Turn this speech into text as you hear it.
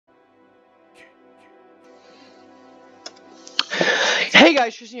Hey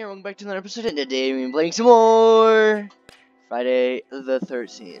guys, Tristan here, welcome back to another episode, and today we're playing some more Friday the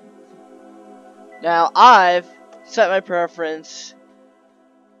 13th. Now, I've set my preference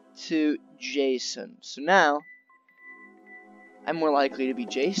to Jason, so now, I'm more likely to be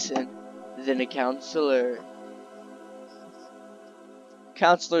Jason than a counselor.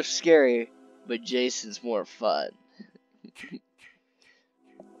 Counselor's scary, but Jason's more fun.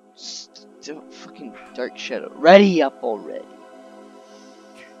 Fucking Dark Shadow, ready up already.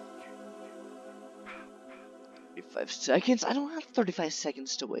 35 seconds? I don't have 35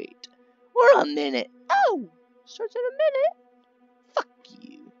 seconds to wait. Or a minute. Oh! Starts in a minute. Fuck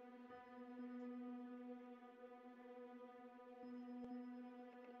you.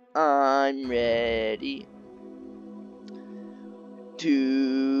 I'm ready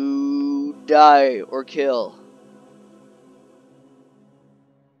to die or kill.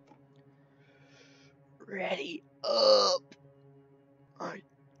 Ready up. My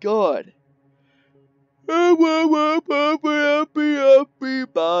God.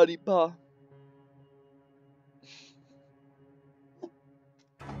 Body paw.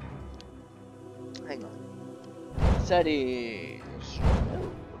 Hang on. Settings.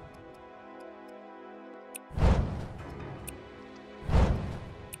 No.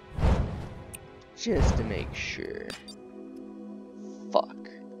 Just to make sure. Fuck.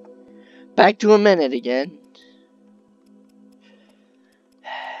 Back to a minute again.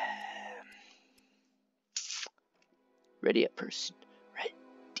 Ready up, person. Ready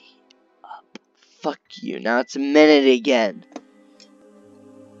up. Fuck you. Now it's a minute again.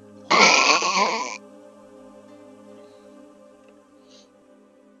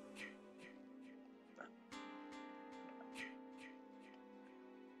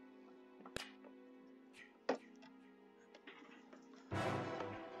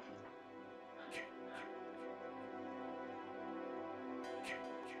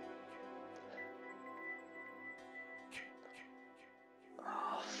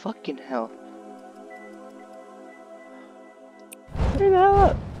 Fucking hell. Turn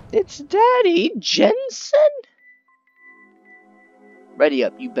up. It's Daddy Jensen. Ready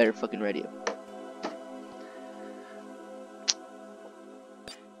up. You better fucking ready up.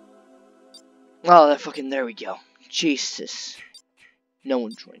 Oh, that fucking, there we go. Jesus. No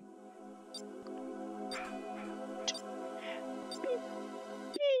one joined.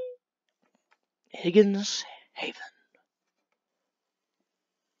 Higgins Haven.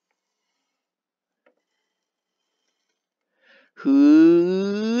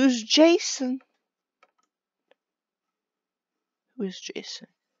 Who's Jason? Who is Jason?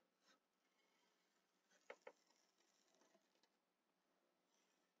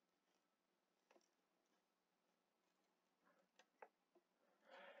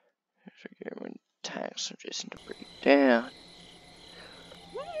 When tax of Jason to break down.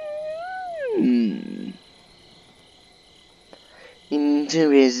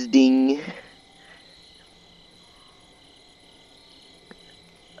 Interesting.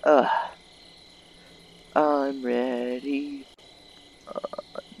 I'm ready. I'm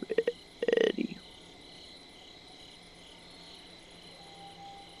ready.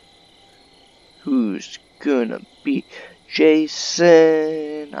 Who's gonna be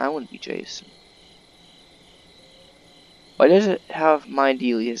Jason? I want to be Jason. Why does it have my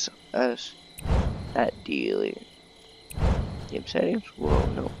dealie as that dealie? Game settings? Whoa,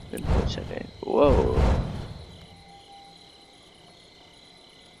 no. Input settings. Whoa.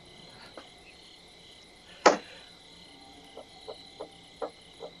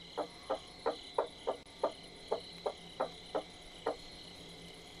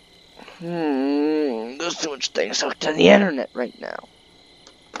 There's too much things hooked to the internet right now.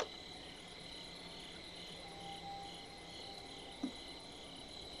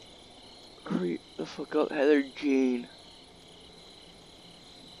 Hurry the fuck up, Heather Jane.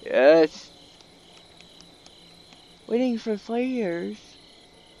 Yes. Waiting for players?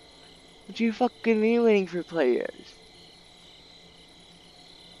 What do you fucking mean waiting for players?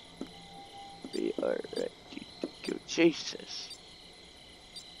 We are ready to go chase this.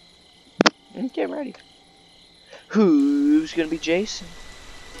 Okay, I'm ready. Who's gonna be Jason?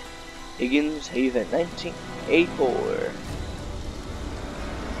 Higgins Haven 1984.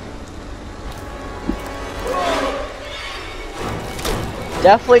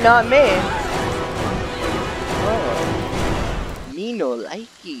 Definitely not me. Oh. Me no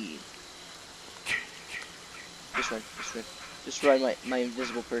likey. Just run, just run. Just run, my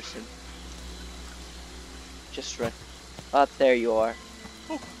invisible person. Just run. Up there you are.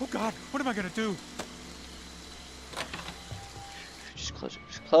 Oh God, what am I gonna do? Just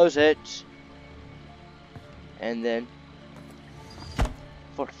close it. And then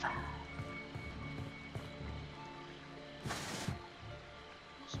 45.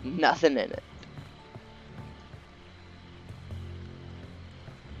 There's nothing in it.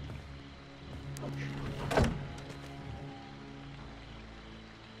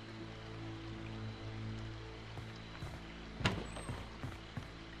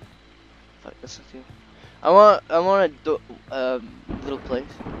 Fuck, that's not too. I want a little place.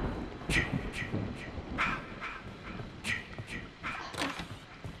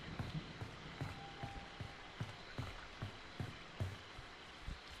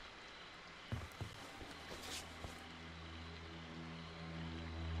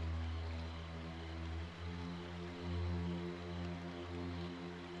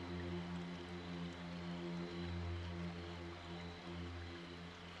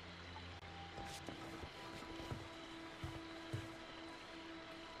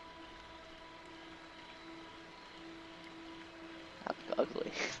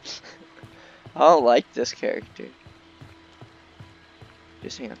 Ugly. I don't like this character.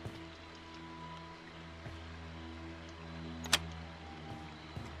 Just hang on.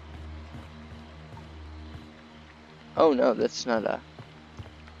 Oh no, that's not a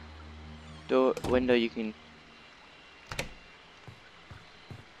door window you can.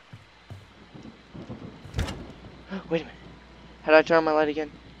 Wait a minute. How do I turn on my light again?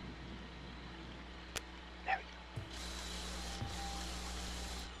 There we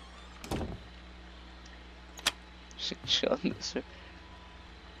go. Chill in this room.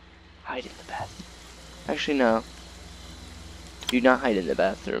 Hide in the bathroom. Actually, no. Do not hide in the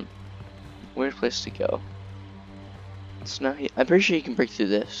bathroom. Weird place to go. It's not here. I'm pretty sure you can break through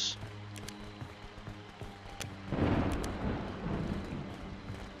this.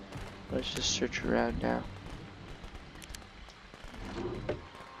 Let's just search around now.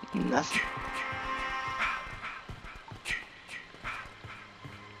 Nothing.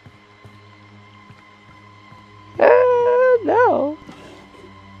 No.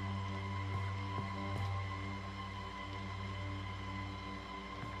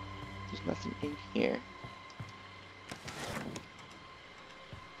 There's nothing in here.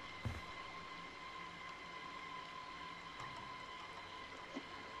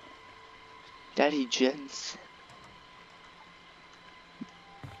 Daddy Jensen.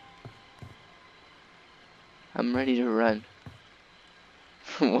 I'm ready to run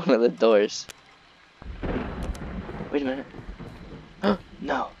from one of the doors. Wait a minute.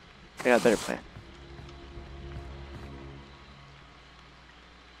 No. I got a better plan.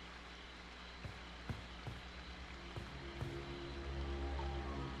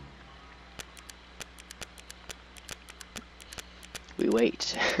 We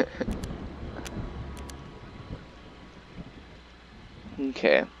wait.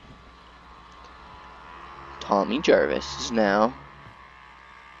 Okay. Tommy Jarvis is now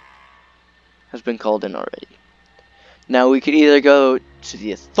has been called in already. Now we could either go to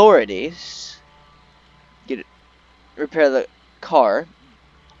the authorities, repair the car,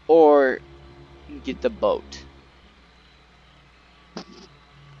 or get the boat.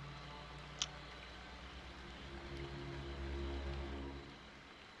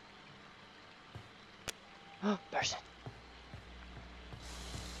 Person.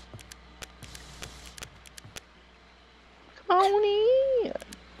 Come on in.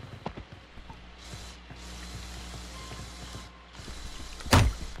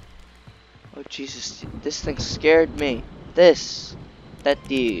 Oh Jesus, this thing scared me. That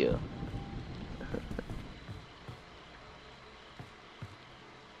deal.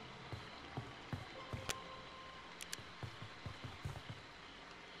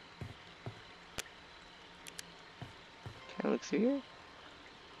 Can I look through here?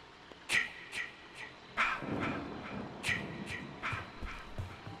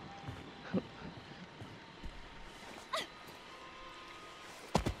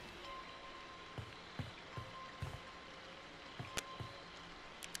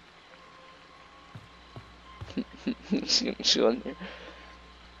 She's on there.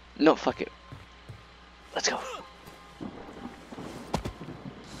 No, fuck it. Let's go.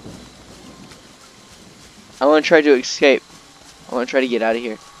 I want to try to escape. I want to try to get out of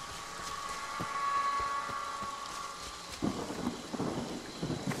here.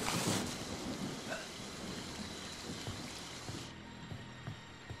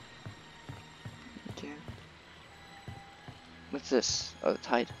 Okay. What's this? Oh, the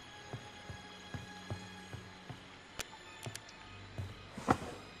tide.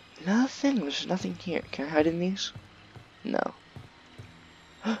 Nothing. There's nothing here. Can I hide in these? No.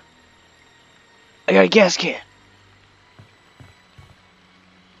 I got a gas can.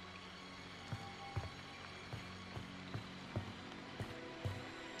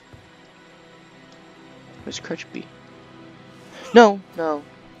 Where's Crutchby? No, no.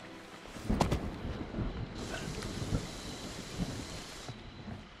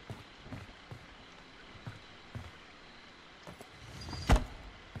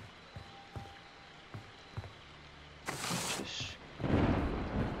 Just...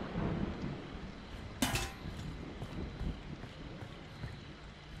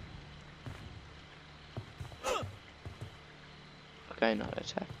 Okay, not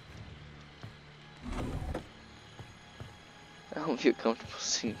attack. I don't feel comfortable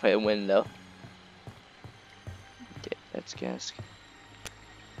sitting by a window. Okay, that's gas.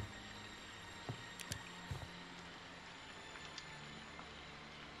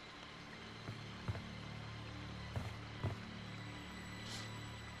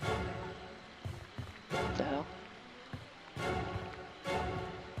 What the hell?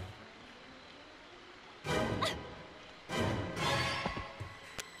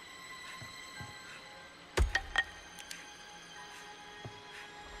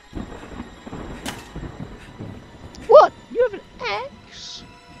 What? You have an axe?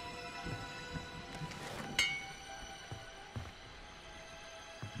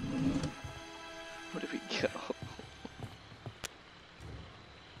 Where do we go?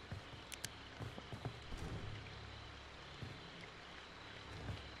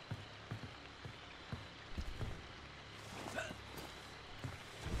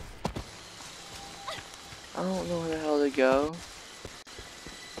 I don't know where the hell to go.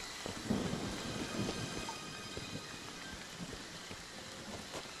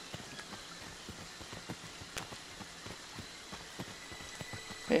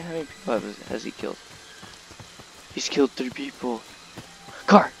 Wait, how many people has he killed? He's killed 3 people.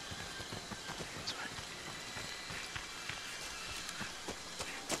 Car! That's fine.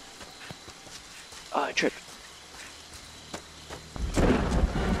 Oh, I tripped.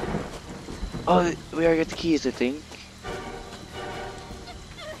 Oh, we already got the keys, I think.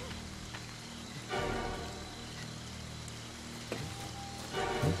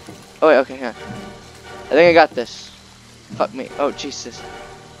 Oh wait, okay, hang on. I think I got this. Fuck me. Oh, Jesus.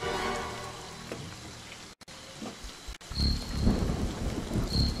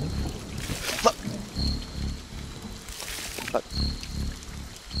 Fuck. Fuck.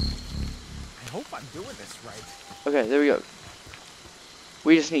 I hope I'm doing this right. Okay, there we go.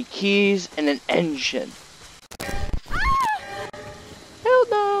 We just need keys and an engine. Hell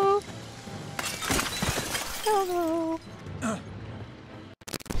no! Hell no! No!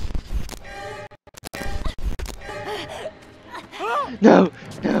 No!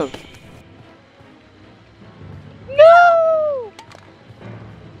 No!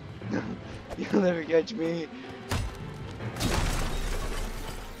 No! You'll never catch me.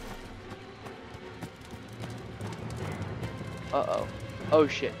 Uh-oh. Oh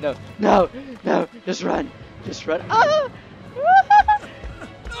shit, no, no, no, just run, just run. Ah!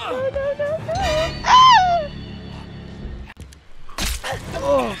 No, no, no, no. Ah!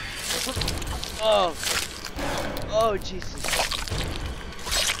 Oh, oh, oh, Jesus.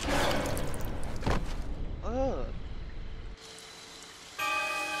 Oh.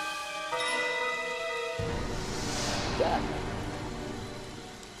 God.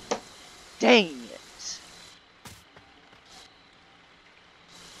 Dang it.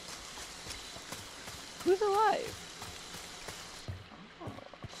 Who's alive? Oh,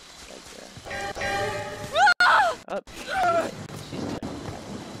 like that. Oh, she's dead.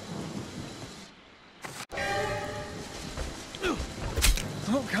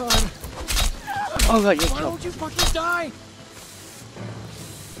 Oh god. Oh god, you're Why killed. won't you fucking die?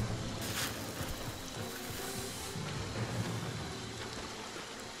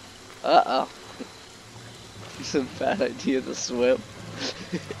 Uh-oh. It's a bad idea to swim.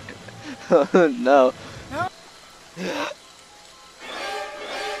 Oh no.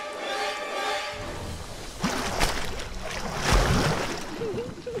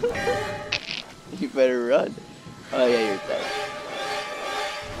 You better run. Oh yeah, you're dead.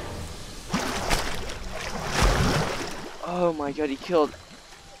 Oh my god,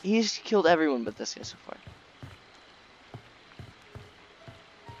 he's killed everyone but this guy so far.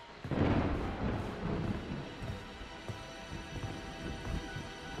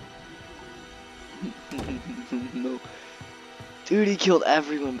 No. Dude, he killed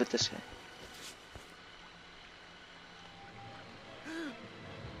everyone but this guy.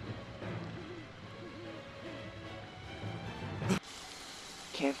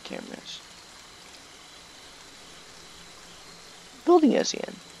 Camp cameras. Building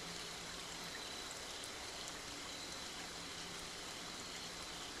SEN.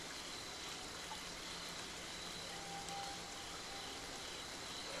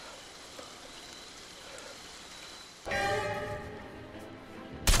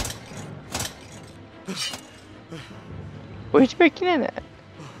 Where's breaking in at?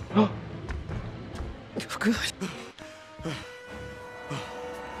 Oh, good.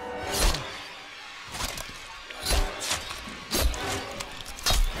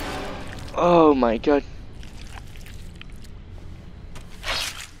 Oh my god.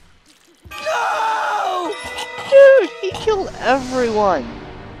 No! Dude, he killed everyone.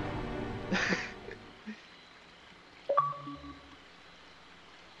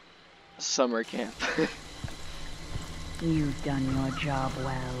 Summer camp. You've done your job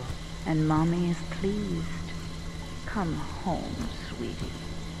well, and Mommy is pleased. Come home, sweetie.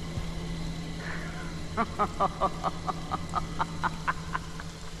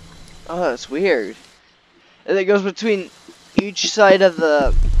 Oh, that's weird. And it goes between each side of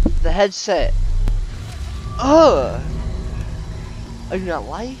the headset. Oh, I do not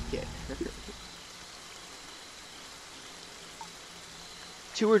like it.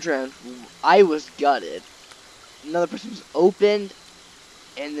 Two were drowned. I was gutted. Another person was opened,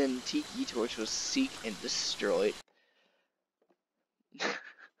 and then Tiki Torch was seek and destroyed.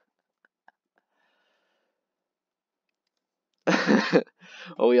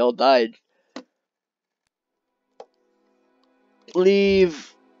 Oh, we all died.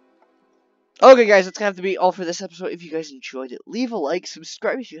 Leave. Okay, guys, that's gonna have to be all for this episode. If you guys enjoyed it, leave a like,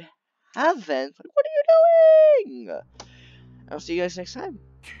 subscribe if you haven't. Like, what are you doing? I'll see you guys next time.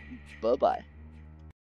 Bye bye.